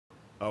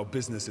Our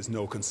business is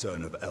no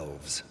concern of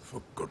elves.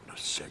 For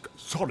goodness sake,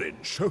 Thorin,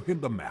 show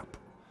him the map.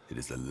 It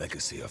is the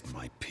legacy of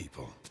my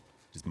people.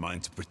 It is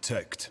mine to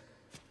protect,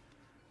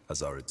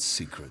 as are its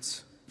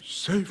secrets.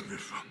 Save me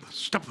from the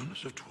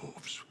stubbornness of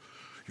dwarves.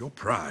 Your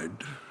pride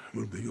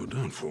will be your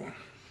downfall.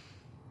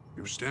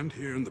 You stand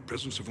here in the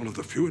presence of one of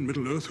the few in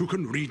Middle-earth who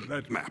can read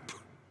that map.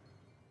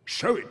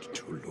 Show it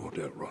to Lord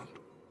Elrond.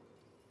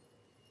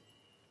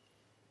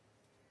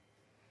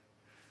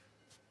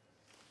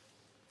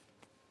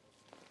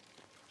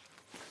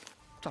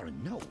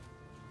 Thorin, no.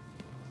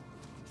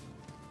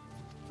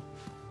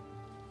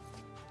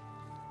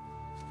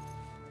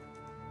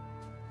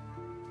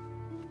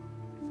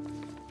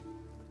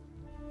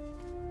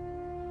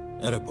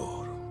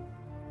 Erebor,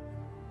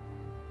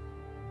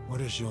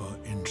 what is your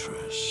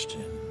interest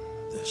in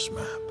this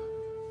map?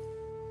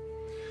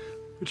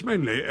 It's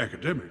mainly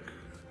academic.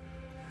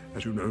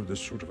 As you know, this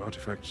sort of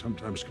artifact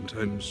sometimes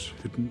contains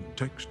hidden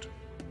text.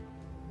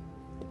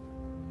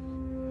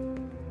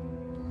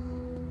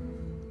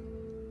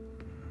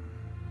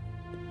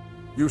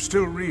 You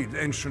still read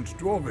ancient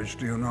Dwarvish,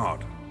 do you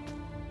not?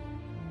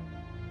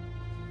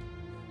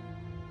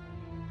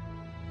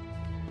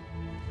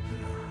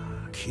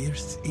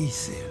 Kirth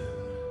Ithil.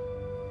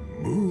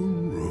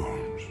 Moon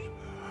runes.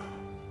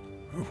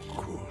 Of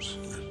course.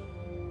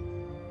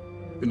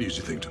 An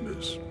easy thing to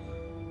miss.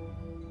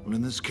 Well,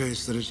 in this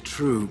case, that is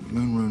true.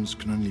 Moon runes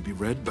can only be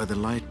read by the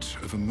light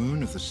of a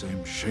moon of the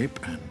same shape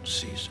and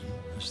season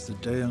as the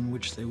day on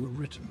which they were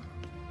written.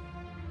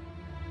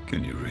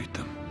 Can you read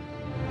them?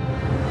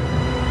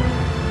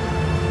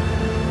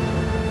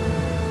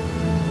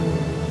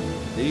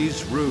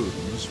 These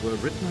runes were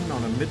written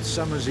on a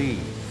midsummer's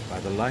eve by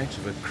the light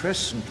of a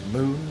crescent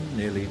moon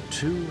nearly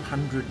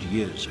 200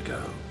 years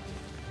ago.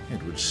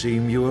 It would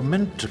seem you were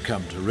meant to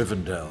come to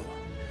Rivendell.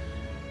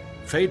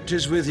 Fate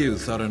is with you,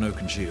 Thorin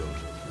Oakenshield.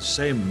 The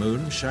same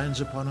moon shines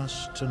upon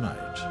us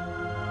tonight.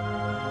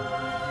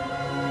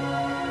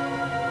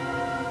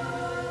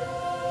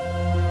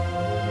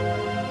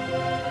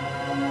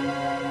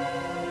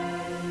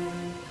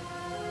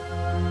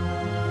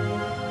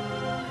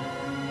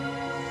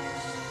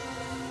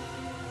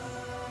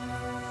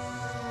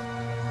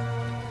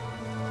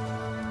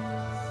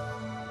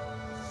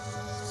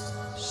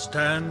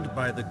 Stand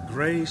by the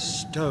grey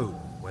stone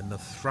when the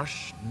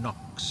thrush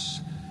knocks,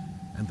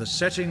 and the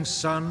setting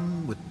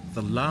sun with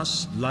the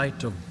last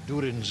light of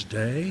Durin's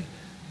day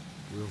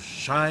will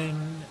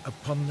shine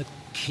upon the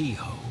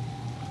keyhole.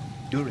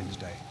 Durin's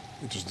Day.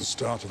 It is the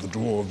start of the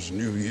dwarves'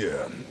 new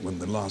year, when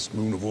the last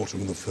moon of autumn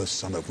and the first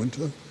sun of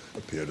winter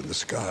appeared in the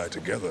sky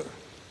together.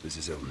 This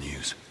is ill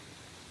news.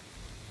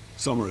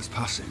 Summer is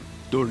passing.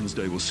 Durin's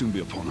Day will soon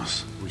be upon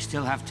us. We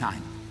still have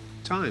time.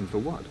 Time for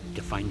what?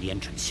 To find the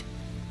entrance.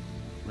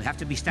 We have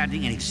to be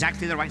standing in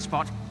exactly the right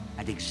spot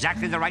at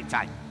exactly the right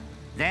time.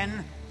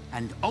 Then,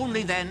 and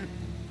only then,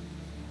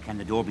 can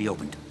the door be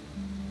opened.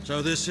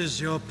 So this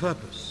is your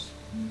purpose,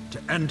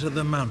 to enter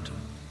the mountain.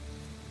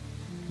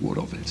 What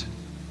of it?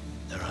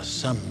 There are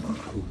some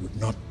who would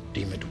not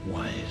deem it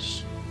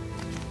wise.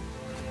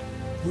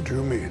 What do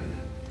you mean?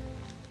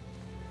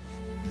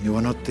 You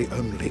are not the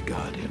only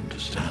guardian to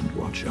stand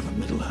watch over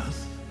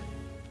Middle-earth.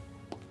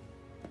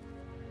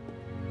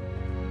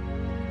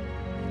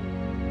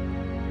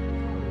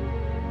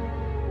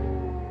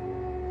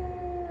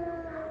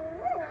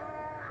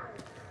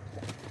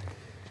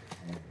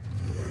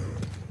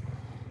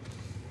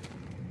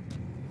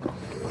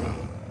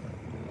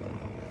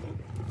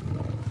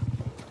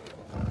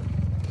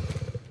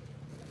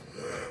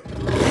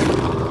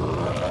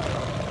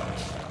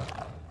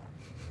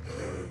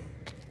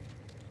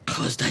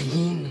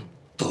 Kosdahin,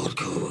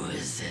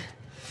 Torkoz,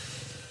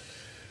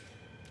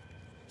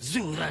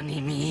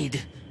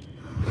 Zuranimid,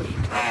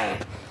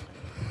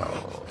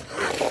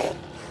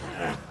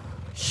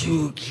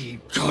 Shuki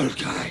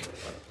Kolkai,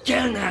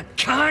 Gelna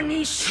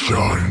Kani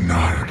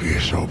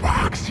Sornargis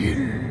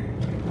Obaxil.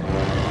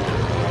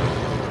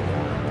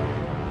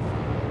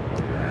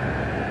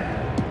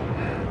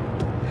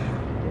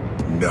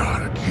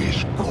 Nargis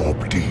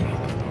Kopti.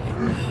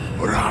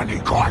 Rani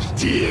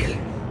Kostil.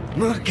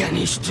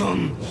 Morganistum,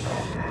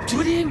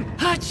 Turim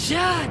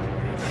Hachad,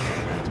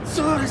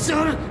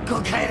 Zor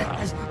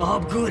Kokairas,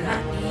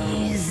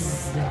 Obguranis,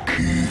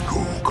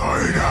 Kiku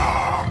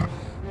Kaidam.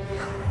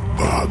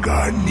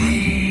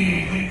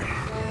 Bagani.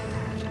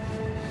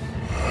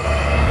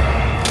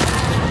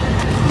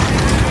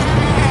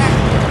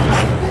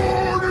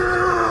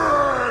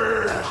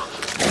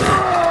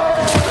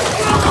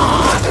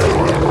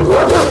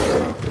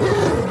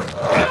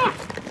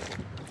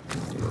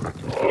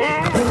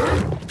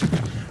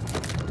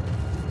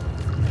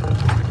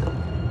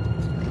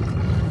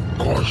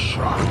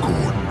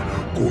 Koshakun,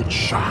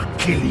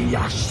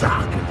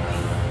 Kuchakiliasak.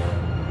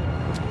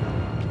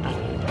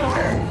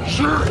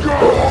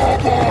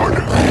 Sirkaabon!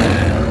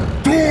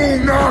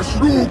 Tuunas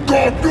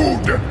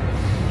nukopnud!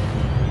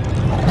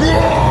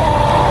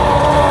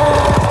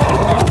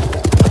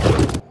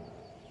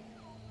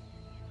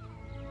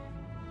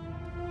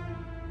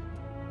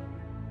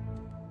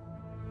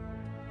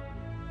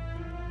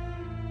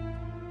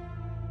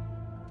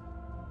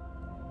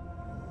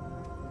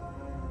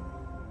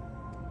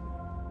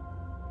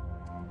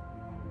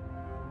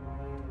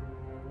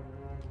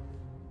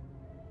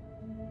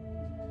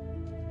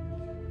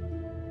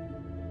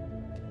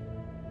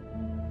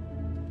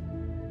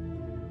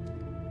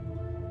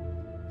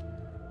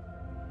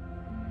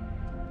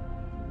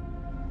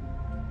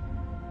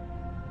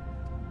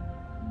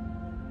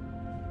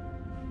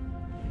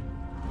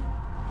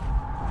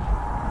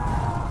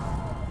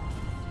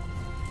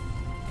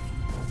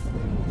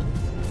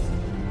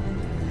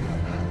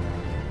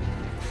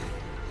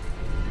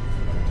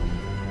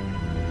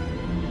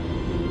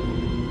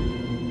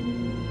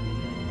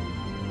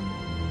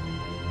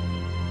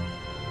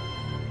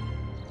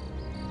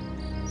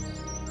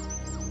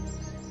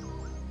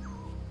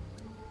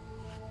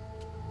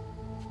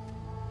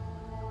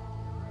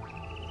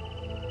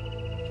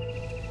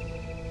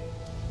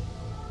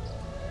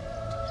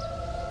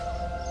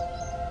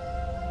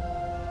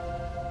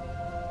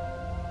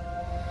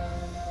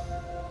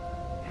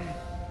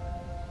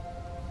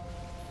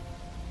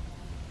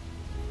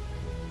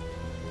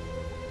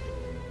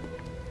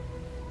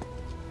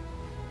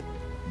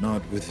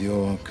 Not with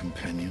your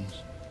companions?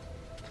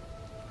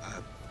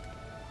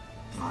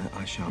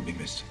 I shan't be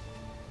missed.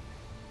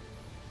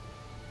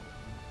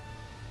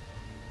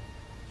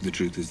 The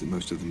truth is that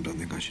most of them don't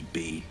think I should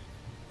be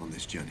on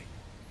this journey.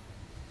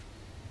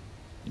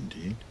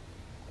 Indeed.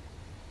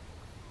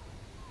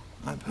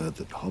 I've heard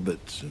that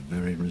hobbits are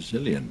very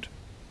resilient.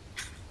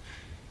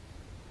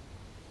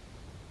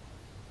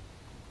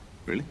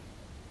 Really?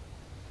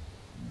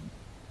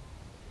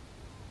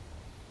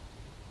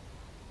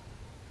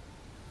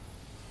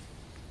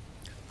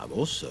 I've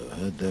also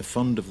heard they're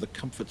fond of the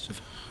comforts of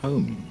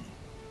home.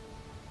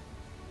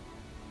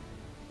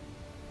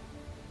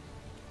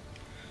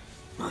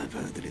 I've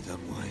heard that it's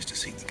unwise to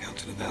seek the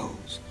counsel of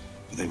elves,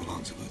 but they will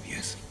answer both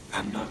yes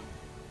and no.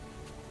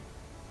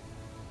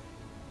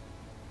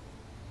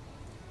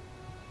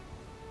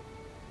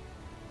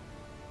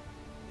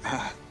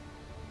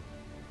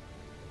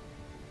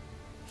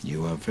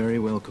 You are very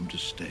welcome to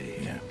stay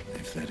here,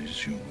 if that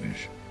is your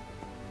wish.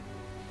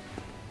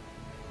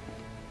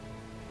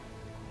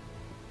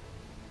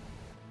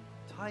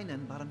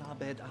 Tynan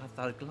Baranabed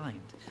Arthar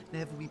Glind,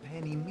 Nevri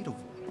Penny Mirovor.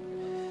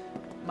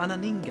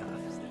 Mananinga,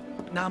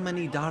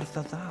 Namani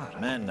Darthadar.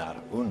 Menar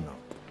uno.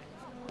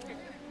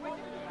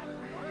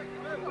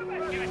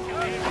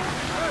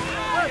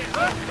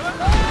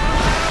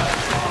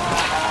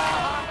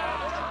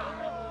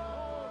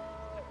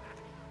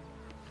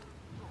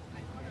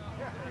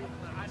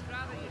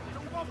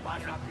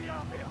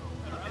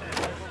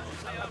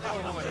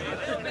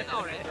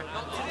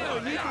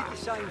 You did the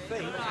same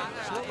thing.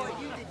 It's not like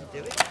you didn't do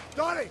it.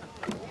 Donnie!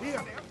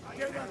 Here!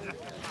 Get that!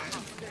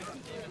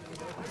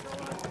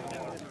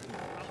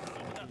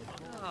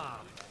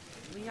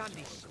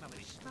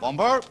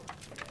 Bomber!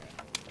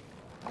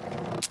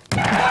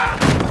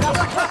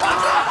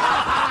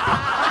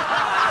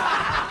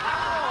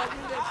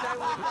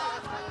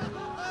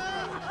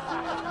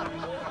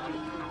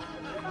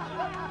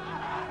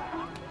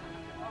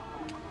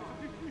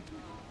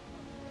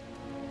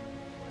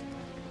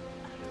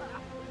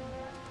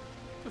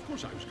 Of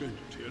course I was going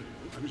to tell you.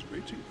 I was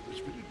waiting for this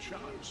very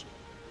chance.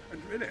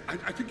 And really,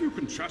 I think you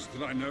can trust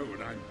that I know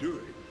what I'm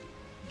doing.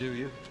 Do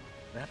you?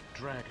 That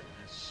dragon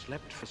has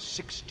slept for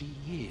 60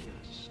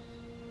 years.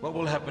 What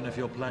will happen if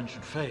your plan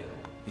should fail?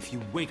 If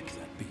you wake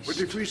that beast... But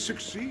if we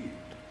succeed,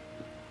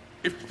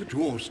 if the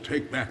dwarves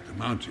take back the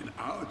mountain,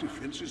 our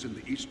defenses in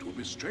the east will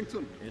be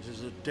strengthened. It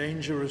is a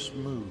dangerous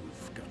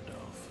move,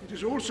 Gandalf. It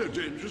is also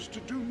dangerous to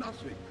do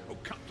nothing. Oh,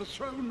 cut the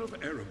throne of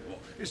Erebor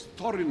is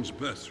Thorin's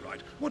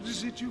birthright. What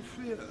is it you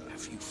fear?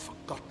 Have you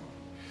forgotten?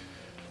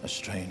 A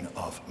strain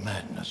of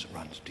madness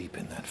runs deep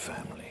in that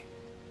family.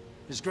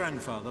 His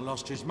grandfather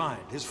lost his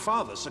mind. His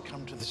father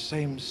succumbed to The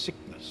same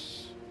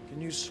sickness. Can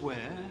you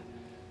swear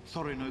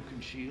Thorin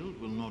Oakenshield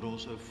will not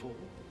also fall?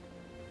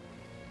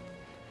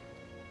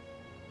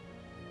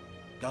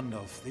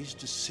 Gandalf, these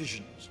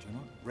decisions do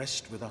not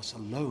rest with us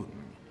alone.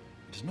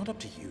 It is not up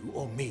to you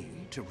or me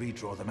to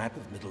redraw the map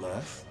of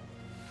Middle-earth.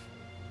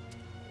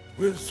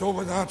 With or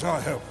without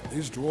our help,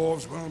 these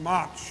dwarves will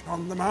march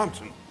on the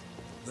mountain.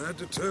 They're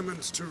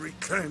determined to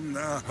reclaim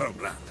their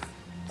homeland.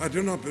 I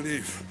do not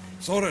believe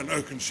Thorin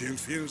Oakenshield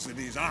feels that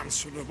he's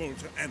answerable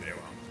to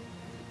anyone.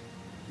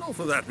 Nor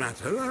for that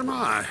matter am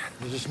I.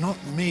 It is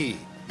not me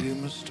you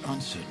must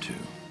answer to.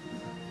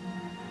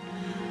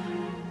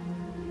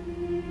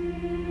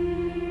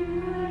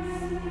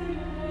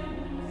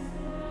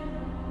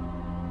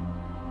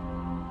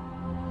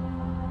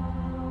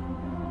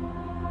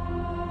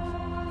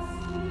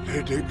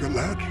 Lady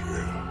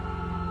Galadriel.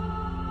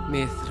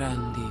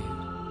 Mithrandir.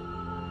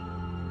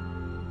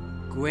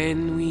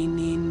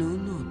 Gwenwyni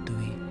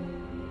nunodwy.